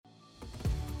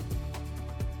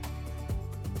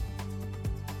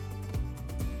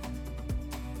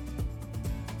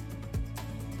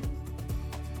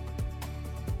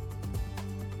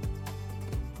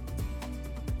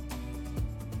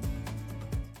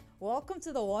welcome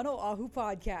to the One Oahu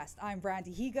podcast. I'm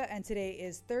Brandi Higa, and today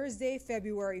is Thursday,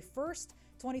 February 1st,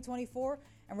 2024,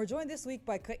 and we're joined this week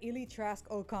by Ka'ili Trask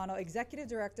O'Connell, Executive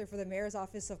Director for the Mayor's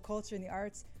Office of Culture and the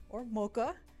Arts, or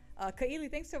MOCA. Ka'ili,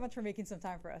 thanks so much for making some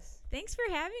time for us. Thanks for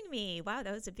having me. Wow,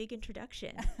 that was a big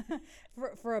introduction.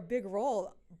 for a big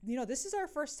role. You know, this is our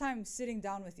first time sitting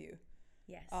down with you.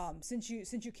 Yes. Since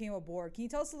you came aboard. Can you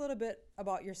tell us a little bit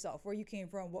about yourself, where you came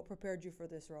from, what prepared you for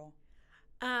this role?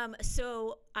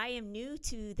 So I am new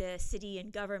to the city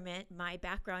and government. My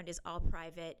background is all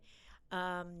private.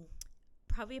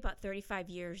 Probably about 35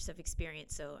 years of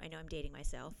experience, so I know I'm dating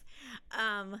myself.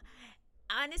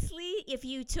 Honestly, if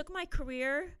you took my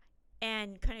career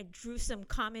and kind of drew some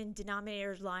common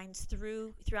denominator lines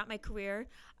throughout my career,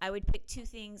 I would pick two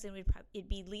things, and it'd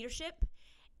be leadership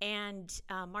and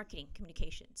marketing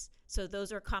communications. So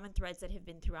those are common threads that have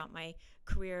been throughout my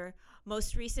career.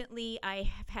 Most recently, I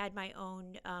have had my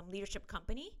own leadership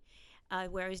company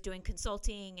where I was doing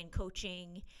consulting and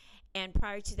coaching. And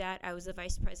prior to that, I was the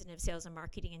Vice President of Sales and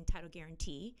Marketing in Title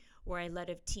Guarantee, where I led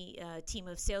a team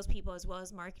of salespeople as well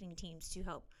as marketing teams to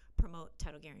help promote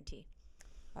Title Guarantee.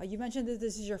 You mentioned that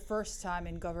this is your first time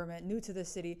in government, new to the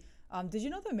city. Did you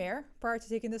know the mayor prior to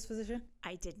taking this position?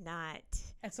 I did not.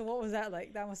 And so what was that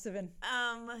like? That must have been...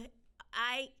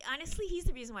 I honestly, he's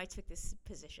the reason why I took this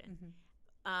position.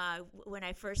 Mm-hmm. When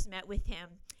I first met with him,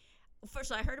 first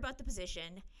of all, I heard about the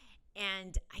position,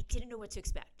 and I didn't know what to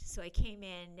expect. So I came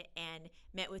in and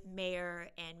met with mayor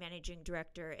and managing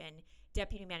director and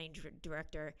deputy managing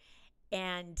director,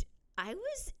 and I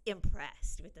was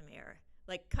impressed with the mayor,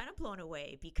 like kind of blown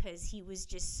away, because he was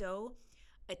just so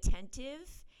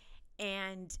attentive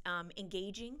and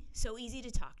engaging, so easy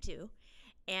to talk to.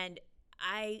 And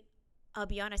I'll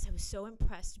be honest, I was so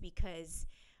impressed because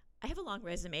I have a long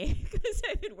resume because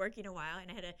I've been working a while,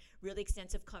 and I had a really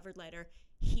extensive cover letter.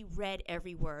 He read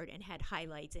every word and had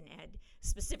highlights and had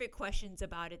specific questions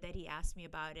about it that he asked me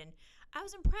about. And I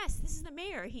was impressed. This is the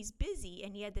mayor. He's busy,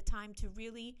 and he had the time to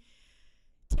really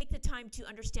take the time to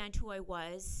understand who I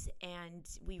was, and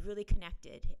we really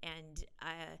connected. And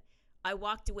I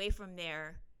walked away from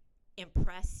there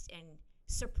impressed and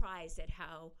surprised at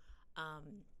how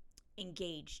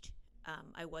engaged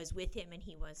I was with him, and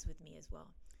he was with me as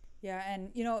well. Yeah, and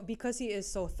you know, because he is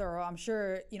so thorough, I'm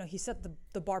sure he set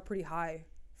the bar pretty high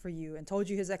for you and told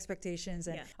you his expectations.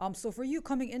 And yeah. So for you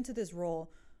coming into this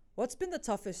role, what's been the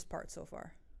toughest part so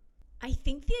far? I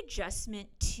think the adjustment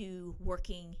to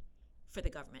working for the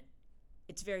government.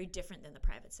 It's very different than the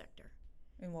private sector.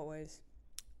 In what ways?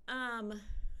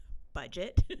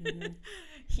 Budget, mm-hmm.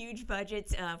 Huge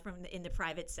budgets in the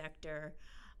private sector.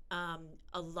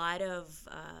 A lot of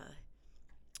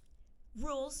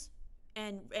rules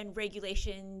and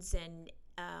regulations, and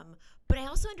but I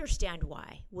also understand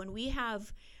why. When we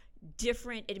have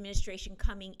different administration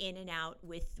coming in and out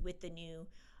with the new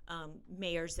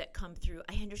mayors that come through,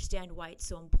 I understand why it's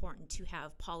so important to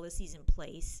have policies in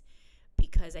place,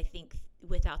 because I think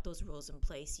without those rules in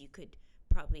place, you could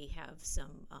probably have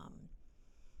some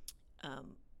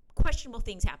questionable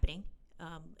things happening.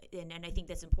 And I think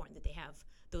that's important that they have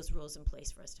those rules in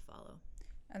place for us to follow.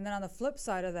 And then on the flip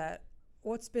side of that,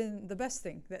 what's been the best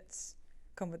thing that's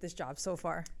come with this job so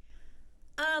far?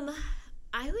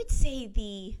 I would say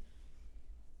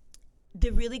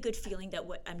the really good feeling that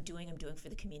what I'm doing for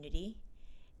the community.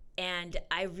 And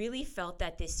I really felt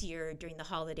that this year during the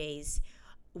holidays,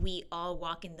 we all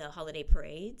walk in the holiday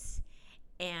parades,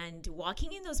 and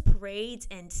walking in those parades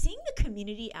and seeing the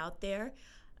community out there,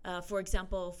 for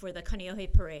example, for the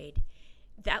Kaneohe parade,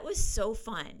 that was so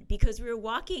fun because we were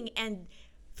walking, and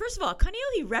first of all,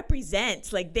 Kaneohe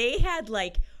represents, like they had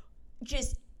like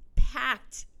just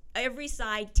packed every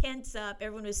side, tents up,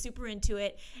 everyone was super into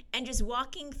it, and just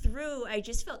walking through, I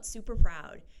just felt super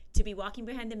proud to be walking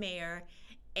behind the mayor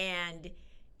and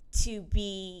to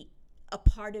be a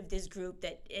part of this group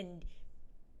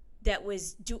that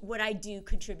was what I do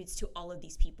contributes to all of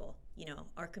these people,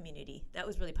 our community. That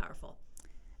was really powerful.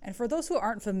 And for those who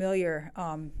aren't familiar,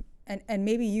 and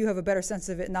maybe you have a better sense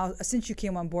of it now since you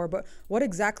came on board, but what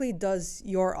exactly does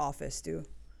your office do?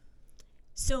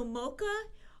 So MOCA,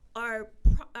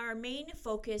 our main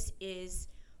focus is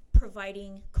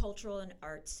providing cultural and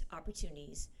arts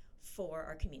opportunities for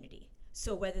our community.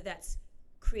 So whether that's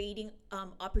creating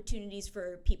opportunities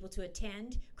for people to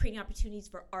attend, creating opportunities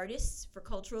for artists, for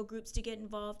cultural groups to get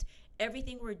involved,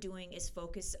 everything we're doing is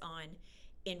focused on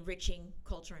enriching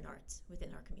culture and arts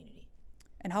within our community.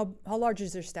 And how large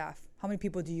is your staff? How many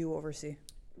people do you oversee?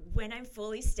 When I'm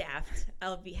fully staffed,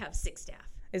 I'll have 6 staff.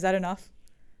 Is that enough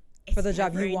for the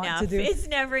job you want to do? It's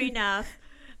never enough.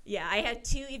 Yeah, I have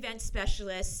 2 event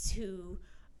specialists who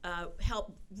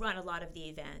help run a lot of the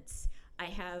events. I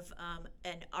have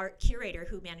an art curator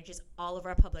who manages all of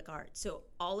our public art. So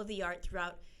all of the art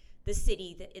throughout the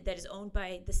city that is owned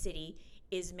by the city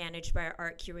is managed by our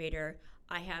art curator.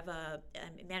 I have a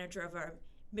manager of our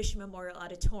Mission Memorial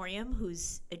Auditorium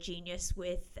who's a genius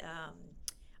with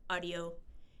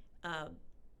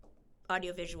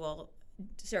audiovisual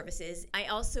services. I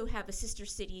also have a Sister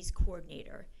Cities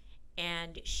coordinator,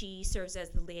 and she serves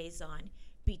as the liaison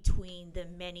between the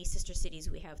many sister cities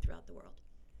we have throughout the world.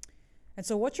 And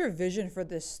so what's your vision for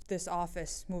this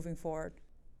office moving forward?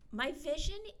 My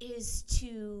vision is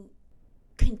to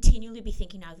continually be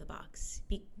thinking out of the box,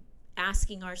 be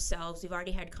asking ourselves, we've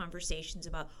already had conversations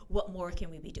about what more can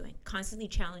we be doing, constantly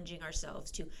challenging ourselves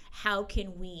to how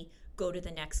can we go to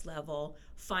the next level,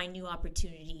 find new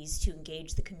opportunities to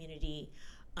engage the community.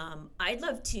 I'd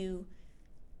love to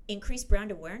increase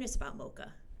brand awareness about MoCA.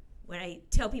 When I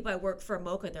tell people I work for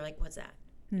MoCA, they're like, what's that?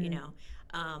 You know,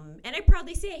 and I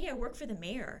proudly say, hey, I work for the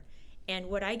mayor. And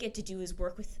what I get to do is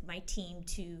work with my team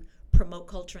to promote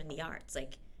culture and the arts.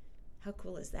 Like, how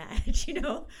cool is that? You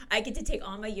know, I get to take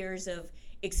all my years of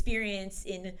experience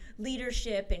in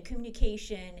leadership and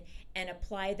communication and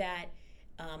apply that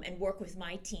and work with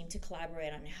my team to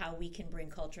collaborate on how we can bring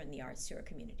culture and the arts to our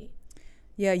community.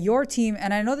 Yeah, your team,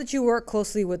 and I know that you work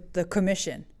closely with the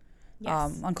commission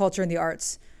on culture and the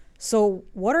arts. So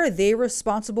what are they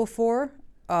responsible for?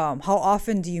 How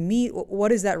often do you meet?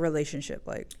 What is that relationship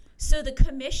like? So the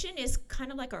commission is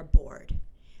kind of like our board.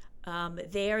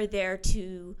 They are there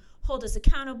to hold us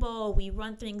accountable. We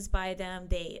run things by them.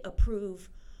 They approve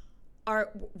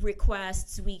art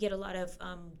requests. We get a lot of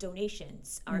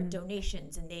donations, art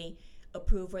donations, and they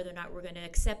approve whether or not we're going to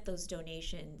accept those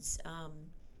donations.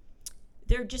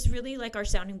 They're just really like our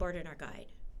sounding board and our guide.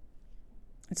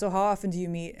 And so how often do you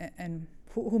meet, and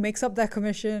who makes up that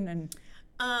commission? And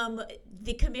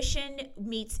the commission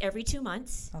meets every 2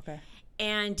 months. Okay.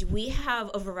 And we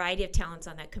have a variety of talents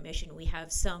on that commission. We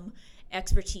have some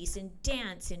expertise in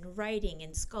dance and writing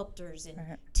and sculptors and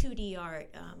 2D art.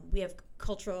 We have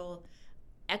cultural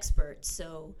experts.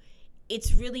 So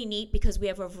it's really neat because we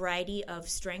have a variety of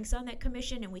strengths on that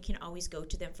commission, and we can always go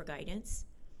to them for guidance.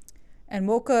 And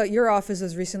MoCA, your office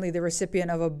was recently the recipient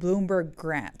of a Bloomberg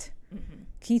grant.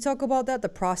 Can you talk about that, the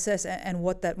process, and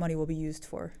what that money will be used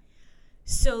for?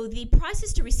 So the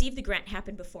process to receive the grant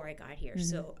happened before I got here.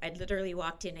 So I literally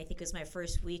walked in, I think it was my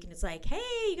first week, and it's like, hey,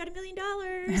 you got $1 million.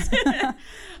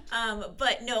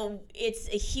 But no, it's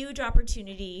a huge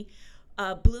opportunity.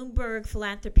 Bloomberg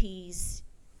Philanthropies,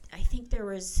 I think there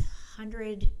was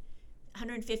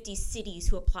 150 cities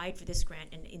who applied for this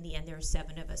grant, and in the end there were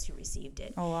 7 of us who received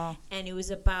it. Oh, wow. And it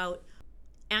was about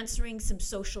answering some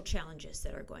social challenges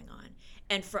that are going on.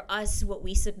 And for us, what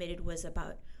we submitted was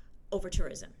about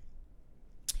over-tourism.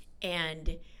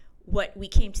 And what we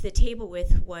came to the table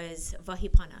with was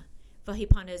Vahipana.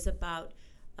 Vahipana is about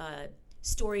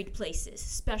storied places,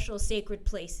 special sacred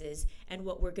places. And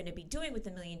what we're going to be doing with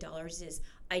 $1 million is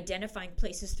identifying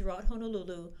places throughout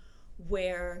Honolulu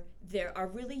where there are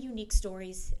really unique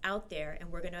stories out there.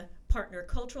 And we're going to partner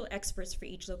cultural experts for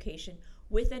each location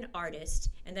with an artist.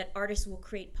 And that artist will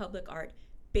create public art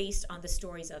based on the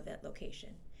stories of that location.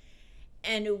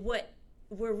 And what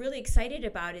we're really excited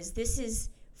about is this is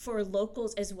for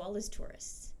locals as well as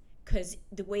tourists, because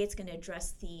the way it's going to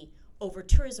address the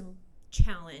over-tourism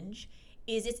challenge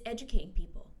is it's educating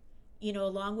people. You know,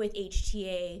 along with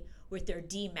HTA, with their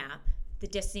DMAP, the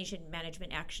Destination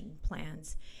Management Action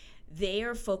Plans, they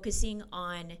are focusing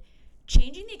on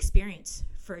changing the experience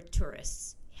for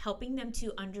tourists, helping them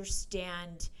to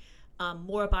understand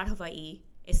more about Hawaii.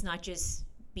 It's not just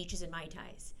beaches and Mai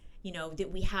Tais. You know,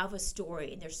 that we have a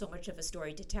story, and there's so much of a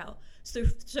story to tell. So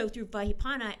through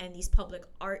Vahipana and these public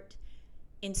art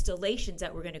installations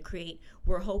that we're going to create,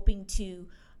 we're hoping to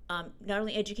not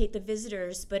only educate the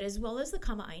visitors, but as well as the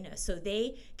kama'aina, so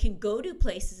they can go to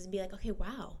places and be like, okay,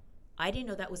 wow, I didn't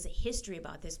know that was a history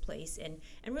about this place, and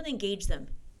really engage them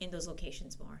in those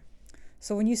locations more.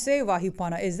 So when you say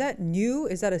Vahipana, is that new?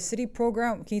 Is that a city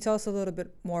program? Can you tell us a little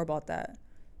bit more about that?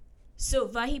 So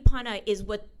Vahipana is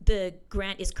what the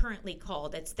grant is currently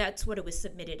called. That's what it was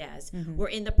submitted as. We're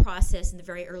in the process, in the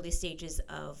very early stages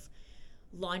of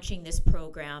launching this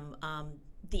program.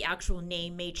 The actual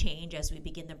name may change as we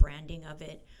begin the branding of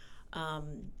it.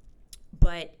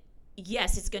 But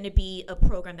yes, it's going to be a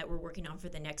program that we're working on for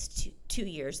the next 2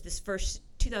 years. This first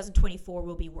 2024,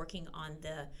 we'll be working on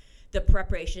the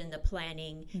preparation, the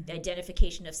planning, the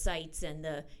identification of sites, and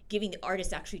the giving the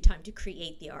artists actually time to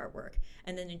create the artwork.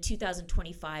 And then in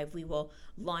 2025, we will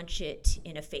launch it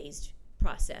in a phased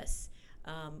process.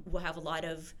 We'll have a lot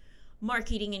of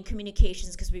marketing and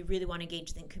communications, because we really want to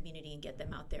engage the community and get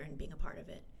them out there and being a part of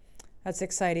it. That's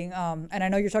exciting. And I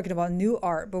know you're talking about new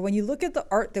art, but when you look at the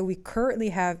art that we currently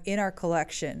have in our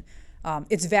collection,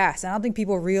 it's vast. And I don't think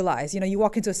people realize, you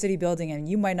walk into a city building and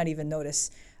you might not even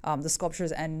notice the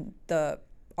sculptures and the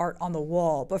art on the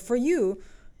wall. But for you,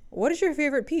 what is your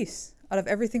favorite piece out of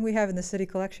everything we have in the city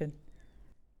collection?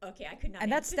 Okay, I could not.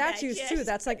 And that's statues that, too.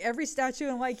 That's like every statue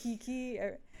in Waikiki.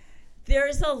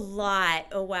 There's a lot.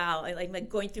 Oh wow! I like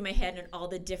going through my head and all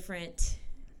the different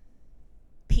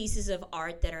pieces of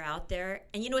art that are out there.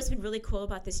 And what's been really cool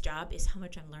about this job is how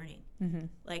much I'm learning. Mm-hmm.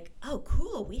 Like, oh,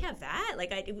 cool, we have that.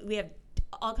 Like, we have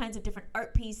all kinds of different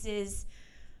art pieces.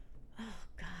 Oh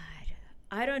God,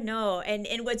 I don't know. And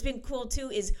what's been cool too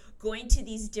is going to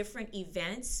these different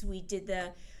events. We did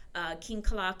the King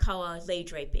Kalakaua lei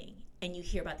draping, and you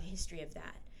hear about the history of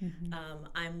that. Mm-hmm.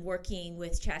 I'm working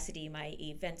with Chastity, my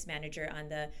events manager, on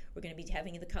we're going to be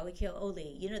having the Kawikeo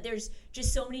Oli. There's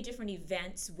just so many different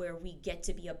events where we get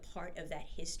to be a part of that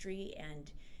history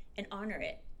and honor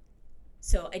it.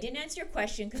 So I didn't answer your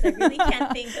question because I really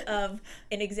can't think of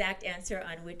an exact answer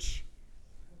on which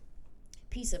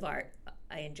piece of art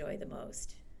I enjoy the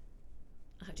most.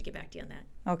 I'll have to get back to you on that.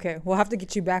 Okay, we'll have to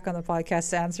get you back on the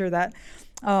podcast to answer that.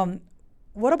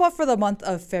 What about for the month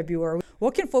of February?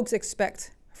 What can folks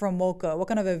expect from MOCA? What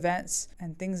kind of events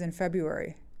and things in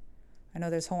February? I know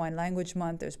there's Hawaiian Language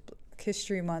Month, there's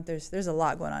History Month, there's a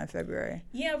lot going on in February.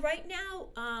 Yeah, right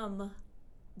now,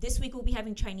 this week we'll be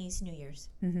having Chinese New Year's.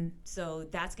 Mm-hmm. So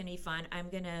that's going to be fun. I'm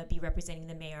going to be representing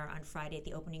the mayor on Friday at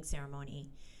the opening ceremony.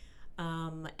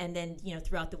 And then,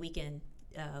 throughout the weekend,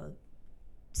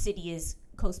 City is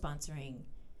co-sponsoring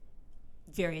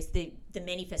the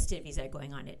many festivities that are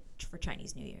going on for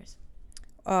Chinese New Year's.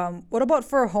 What about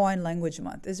for Hawaiian Language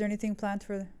Month? Is there anything planned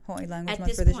for Hawaiian Language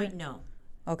Month for this year? At this point, no.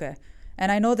 Okay.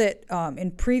 And I know that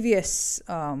in previous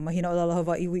Mahina Olala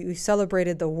Hawaii, we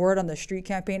celebrated the Word on the Street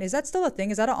campaign. Is that still a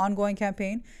thing? Is that an ongoing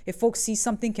campaign? If folks see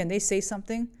something, can they say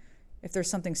something? If there's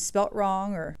something spelt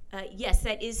wrong or? Yes,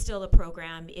 that is still a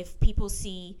program. If people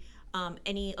see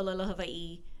any Olala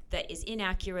Hawaii that is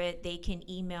inaccurate, they can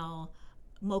email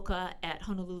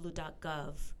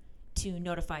mocha@honolulu.gov to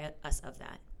notify us of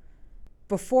that.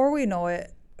 Before we know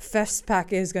it,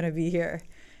 FestPAC is going to be here.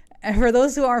 And for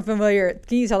those who aren't familiar,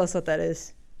 can you tell us what that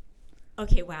is?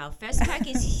 Okay, wow.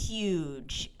 FestPAC is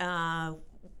huge.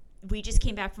 We just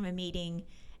came back from a meeting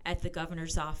at the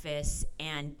governor's office,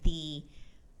 and the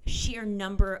sheer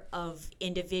number of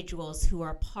individuals who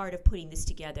are part of putting this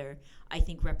together, I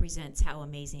think, represents how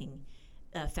amazing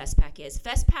FestPAC is.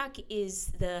 FestPAC is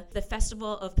the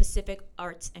Festival of Pacific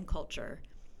Arts and Culture.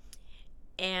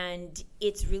 And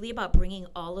it's really about bringing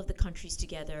all of the countries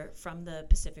together from the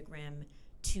Pacific Rim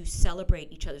to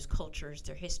celebrate each other's cultures,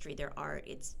 their history, their art.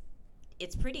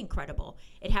 It's pretty incredible.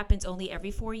 It happens only every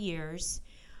 4 years.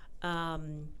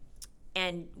 And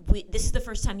this is the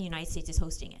first time the United States is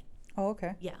hosting it. Oh,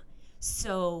 okay. Yeah.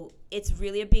 So it's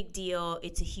really a big deal.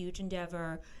 It's a huge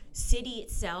endeavor. City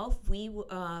itself, we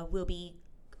will be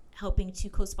helping to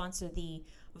co-sponsor the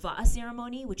Va'a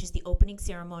ceremony, which is the opening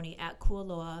ceremony at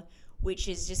Kualoa, which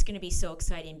is just going to be so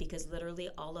exciting because literally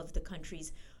all of the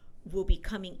countries will be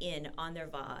coming in on their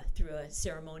Va'a through a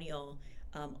ceremonial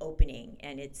opening.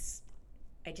 And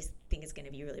I just think it's going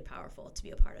to be really powerful to be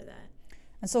a part of that.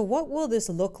 And so what will this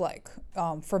look like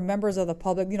for members of the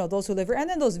public, those who live here and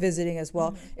then those visiting as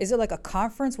well? Mm-hmm. Is it like a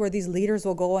conference where these leaders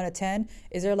will go and attend?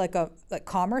 Is there like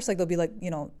commerce? Like there'll be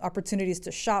opportunities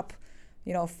to shop,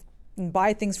 and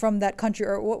buy things from that country?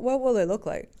 Or what will it look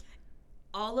like?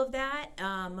 All of that,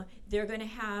 they're going to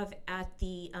have at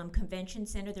the convention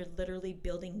center, they're literally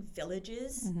building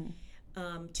villages. Mm-hmm.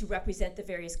 To represent the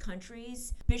various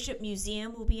countries. Bishop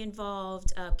Museum will be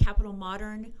involved. Capitol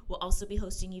Modern will also be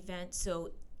hosting events. So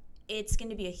it's going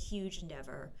to be a huge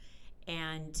endeavor.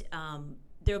 And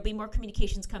there will be more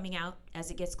communications coming out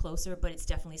as it gets closer, but it's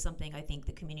definitely something I think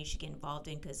the community should get involved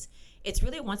in because it's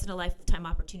really a once-in-a-lifetime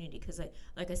opportunity because,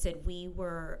 like I said,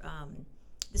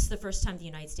 this is the first time the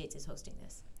United States is hosting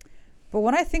this. But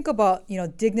when I think about,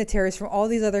 dignitaries from all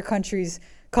these other countries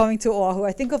coming to Oahu,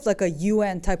 I think of like a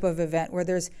UN type of event where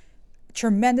there's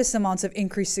tremendous amounts of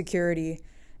increased security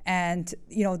and,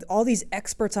 all these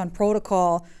experts on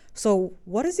protocol. So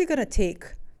what is it going to take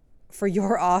for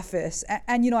your office? And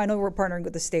I know we're partnering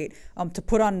with the state to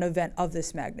put on an event of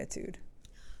this magnitude.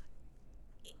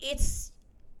 It's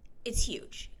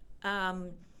huge.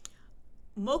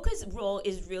 MOCA's role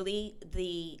is really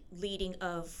the leading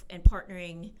of and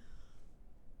partnering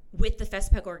with the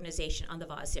FestPAC organization on the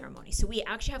Va'a ceremony. So we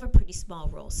actually have a pretty small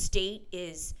role. State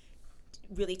is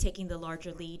really taking the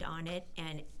larger lead on it,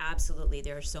 and absolutely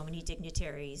there are so many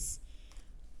dignitaries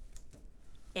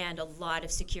and a lot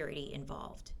of security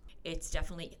involved. It's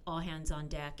definitely all hands on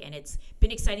deck, and it's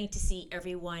been exciting to see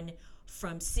everyone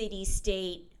from city,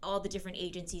 state, all the different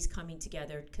agencies coming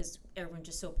together, because everyone's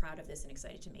just so proud of this and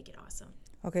excited to make it awesome.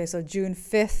 Okay, so June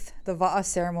 5th, the Va'a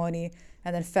ceremony,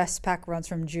 and then FestPAC runs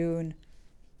from June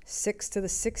 6th to the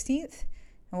 16th.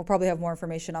 And we'll probably have more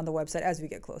information on the website as we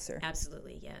get closer.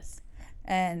 Absolutely, yes.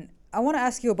 And I want to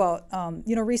ask you about,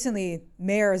 recently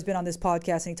Mayor has been on this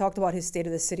podcast and he talked about his State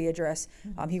of the City address.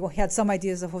 He had some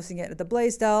ideas of hosting it at the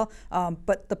Blaisdell,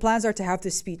 but the plans are to have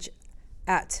this speech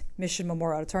at Mission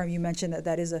Memorial Auditorium. You mentioned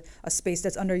that is a space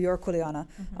that's under your kuleana.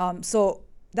 So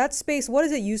that space, what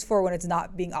is it used for when it's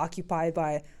not being occupied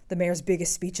by the mayor's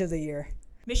biggest speech of the year?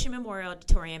 Mission Memorial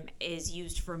Auditorium is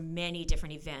used for many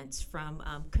different events, from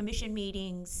commission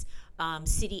meetings,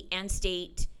 city and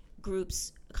state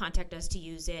groups contact us to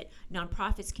use it.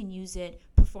 Nonprofits can use it.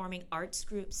 Performing arts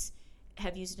groups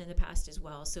have used it in the past as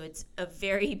well. So it's a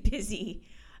very busy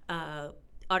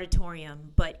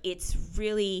auditorium, but it's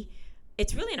really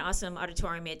an awesome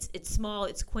auditorium. It's small,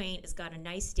 it's quaint, it's got a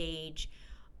nice stage.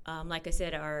 Like I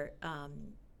said, our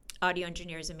audio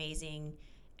engineer is amazing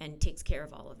and takes care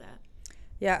of all of that.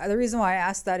 Yeah, the reason why I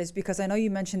asked that is because I know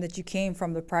you mentioned that you came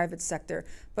from the private sector,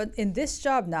 but in this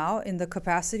job now, in the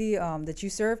capacity that you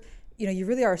serve, you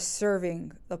really are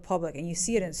serving the public, and you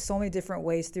see it in so many different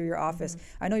ways through your office.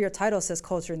 I know your title says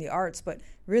culture and the arts, but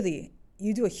really,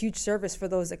 you do a huge service for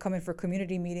those that come in for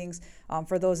community meetings,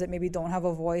 for those that maybe don't have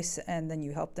a voice, and then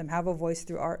you help them have a voice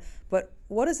through art. But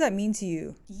what does that mean to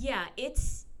you? Yeah,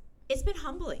 it's been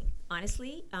humbling,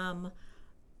 honestly.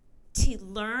 To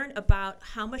learn about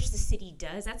how much the city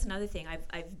does. That's another thing.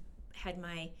 I've had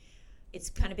it's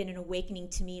kind of been an awakening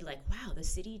to me, like, wow, the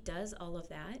city does all of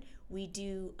that. We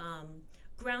do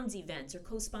grounds events or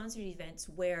co-sponsored events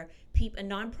where a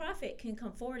nonprofit can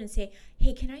come forward and say,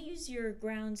 hey, can I use your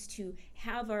grounds to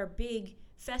have our big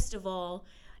festival?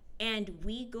 And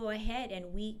we go ahead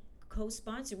and we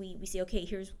co-sponsor. We say, okay,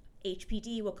 here's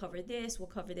HPD, we'll cover this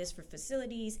for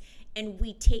facilities, and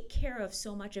we take care of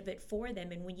so much of it for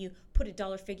them. And when you put a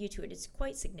dollar figure to it, it's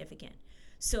quite significant.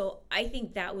 So I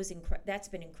think that's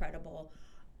been incredible.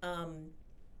 And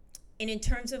in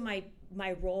terms of my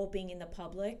role being in the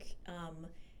public,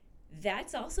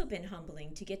 that's also been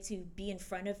humbling, to get to be in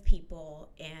front of people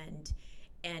and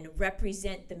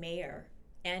represent the mayor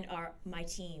and my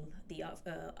team, the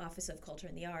Office of Culture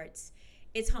and the Arts.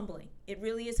 It's humbling. It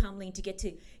really is humbling to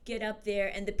get up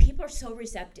there, and the people are so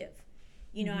receptive.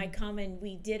 I come and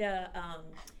we did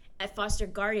at Foster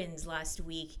Gardens last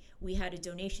week, we had a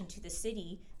donation to the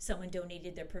city. Someone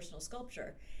donated their personal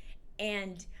sculpture.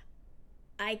 And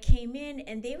I came in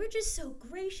and they were just so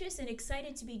gracious and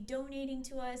excited to be donating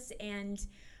to us, and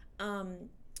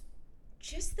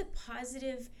just the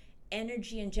positive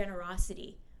energy and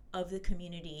generosity of the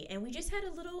community. And we just had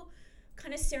a little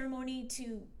kind of ceremony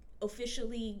to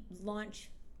officially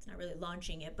launch. It's not really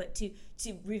launching it, but to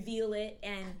reveal it,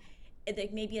 and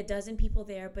like maybe a dozen people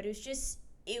there, but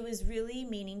it was really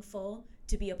meaningful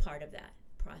to be a part of that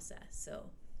process.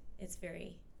 So it's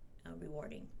very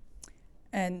rewarding.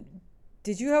 And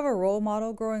did you have a role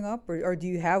model growing up, or do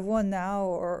you have one now,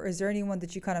 or is there anyone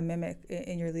that you kind of mimic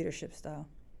in your leadership style?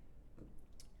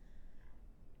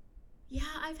 Yeah,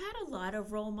 I've had a lot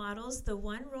of role models. The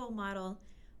one role model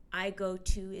I go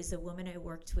to is a woman I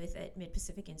worked with at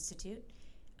Mid-Pacific Institute,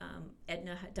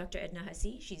 Dr. Edna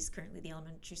Hussey. She's currently the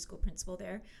elementary school principal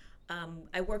there.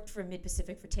 I worked for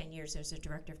Mid-Pacific for 10 years as a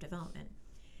director of development.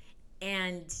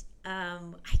 And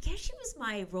I guess she was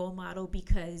my role model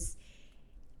because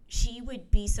she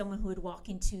would be someone who would walk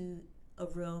into a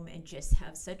room and just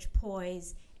have such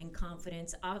poise and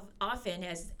confidence. Often,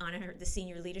 as on the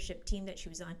senior leadership team that she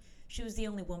was on, she was the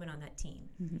only woman on that team.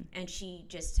 And she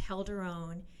just held her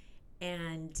own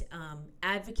and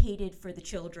advocated for the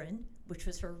children, which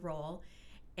was her role,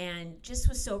 and just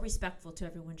was so respectful to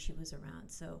everyone she was around.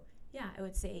 So yeah, I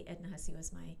would say Edna Hussey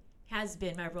has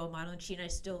been my role model, and she and I are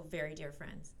still very dear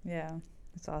friends. Yeah,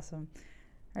 that's awesome.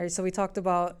 All right, so we talked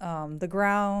about the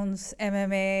grounds,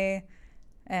 MMA,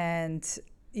 and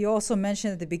you also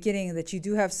mentioned at the beginning that you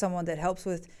do have someone that helps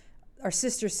with our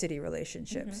sister city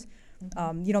relationships.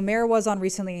 Mayor was on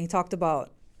recently, and he talked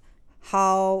about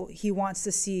how he wants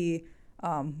to see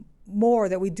more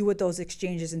that we do with those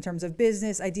exchanges in terms of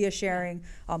business, idea sharing,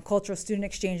 cultural student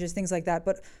exchanges, things like that.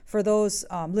 But for those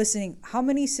listening, how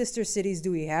many sister cities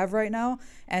do we have right now,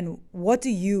 and what do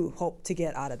you hope to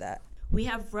get out of that? We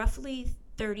have roughly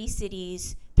 30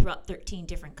 cities throughout 13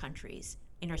 different countries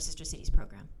in our Sister Cities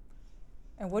program.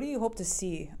 And what do you hope to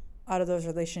see out of those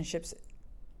relationships?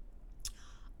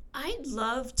 I'd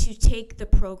love to take the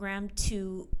program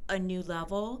to a new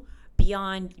level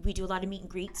beyond, we do a lot of meet and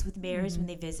greets with mayors when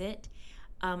they visit.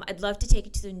 I'd love to take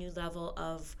it to the new level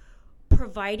of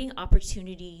providing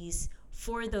opportunities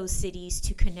for those cities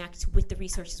to connect with the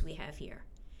resources we have here.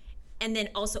 And then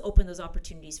also open those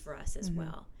opportunities for us as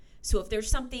well. So if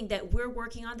there's something that we're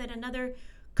working on that another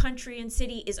country and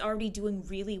city is already doing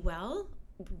really well,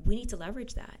 we need to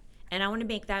leverage that. And I want to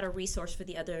make that a resource for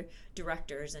the other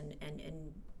directors and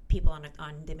people on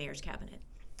the mayor's cabinet.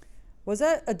 Was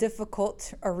that a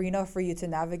difficult arena for you to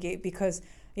navigate? Because,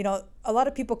 you know, a lot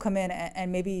of people come in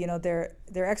and maybe, you know, their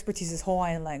expertise is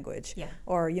Hawaiian language. Yeah.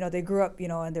 Or, you know, they grew up, you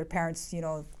know, and their parents, you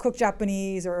know, cooked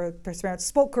Japanese or their parents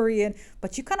spoke Korean.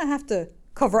 But you kind of have to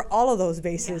cover all of those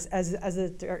bases as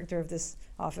a director of this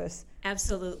office.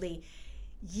 Absolutely.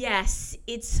 Yes,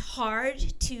 it's hard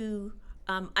to,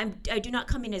 I do not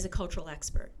come in as a cultural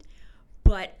expert,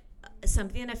 but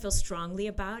something that I feel strongly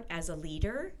about as a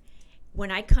leader, when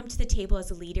I come to the table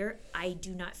as a leader, I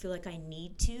do not feel like I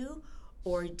need to,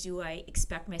 or do I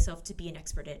expect myself to be an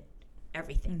expert at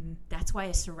everything. That's why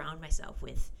I surround myself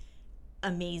with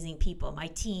amazing people. My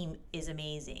team is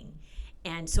amazing.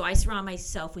 And so I surround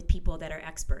myself with people that are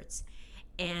experts.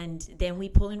 And then we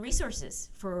pull in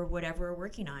resources for whatever we're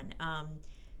working on.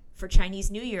 For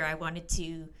Chinese New Year, I wanted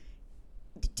to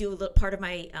do a little part of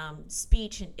my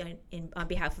speech on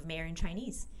behalf of Mayor in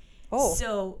Chinese. Oh.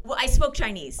 So, well, I spoke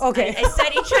Chinese. Okay. I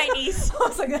studied Chinese. I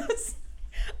was like, that's...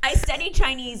 I studied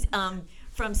Chinese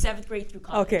from 7th grade through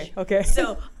college. Okay.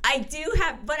 So I do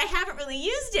have, but I haven't really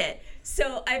used it.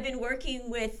 So I've been working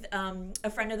with a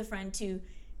friend of the friend to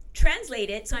translate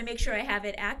it, so I make sure I have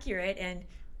it accurate, and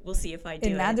we'll see if I do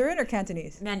In it. Mandarin or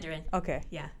Cantonese? Mandarin. Okay.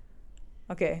 Yeah.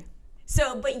 Okay.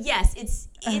 So, but yes, it's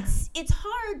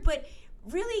hard, but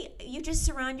really you just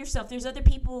surround yourself. There's other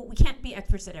people. We can't be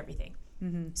experts at everything.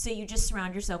 So you just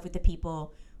surround yourself with the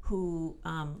people who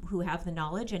have the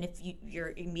knowledge, and if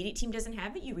your immediate team doesn't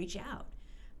have it, you reach out.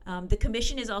 The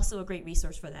commission is also a great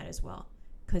resource for that as well,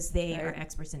 because they are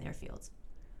experts in their fields.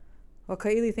 Well,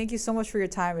 Ka'ili, thank you so much for your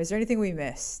time. Is there anything we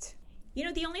missed? You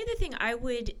know, the only other thing I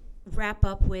would wrap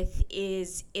up with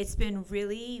is it's been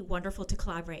really wonderful to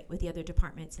collaborate with the other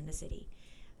departments in the city.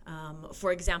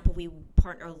 For example, we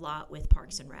partner a lot with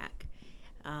Parks and Rec.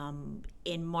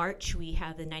 In March, we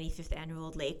have the 95th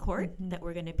Annual Lay Court that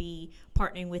we're going to be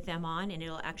partnering with them on, and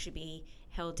it'll actually be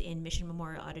held in Mission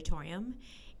Memorial Auditorium.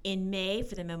 In May,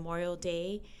 for the Memorial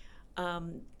Day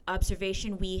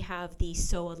observation, we have the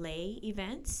SOA Lay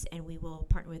events, and we will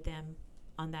partner with them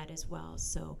on that as well.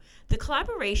 So the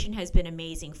collaboration has been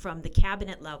amazing from the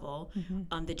cabinet level.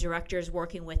 The directors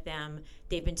working with them,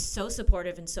 they've been so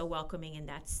supportive and so welcoming, and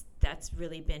that's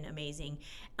really been amazing.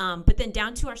 But then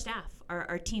down to our staff,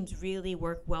 our teams really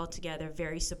work well together,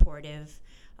 very supportive.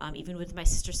 Even with my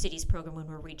Sister Cities program, when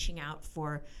we're reaching out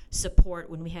for support,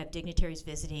 when we have dignitaries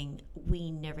visiting,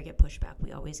 we never get pushback.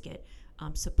 We always get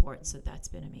support, so that's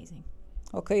been amazing.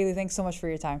 Well, Ka'ili, thanks so much for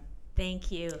your time.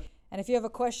 Thank you. And if you have a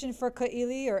question for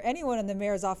Ka'ili or anyone in the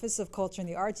Mayor's Office of Culture and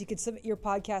the Arts, you can submit your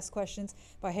podcast questions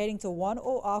by heading to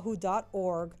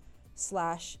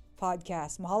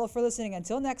oneoahu.org/podcast. Mahalo for listening.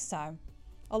 Until next time,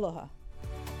 aloha.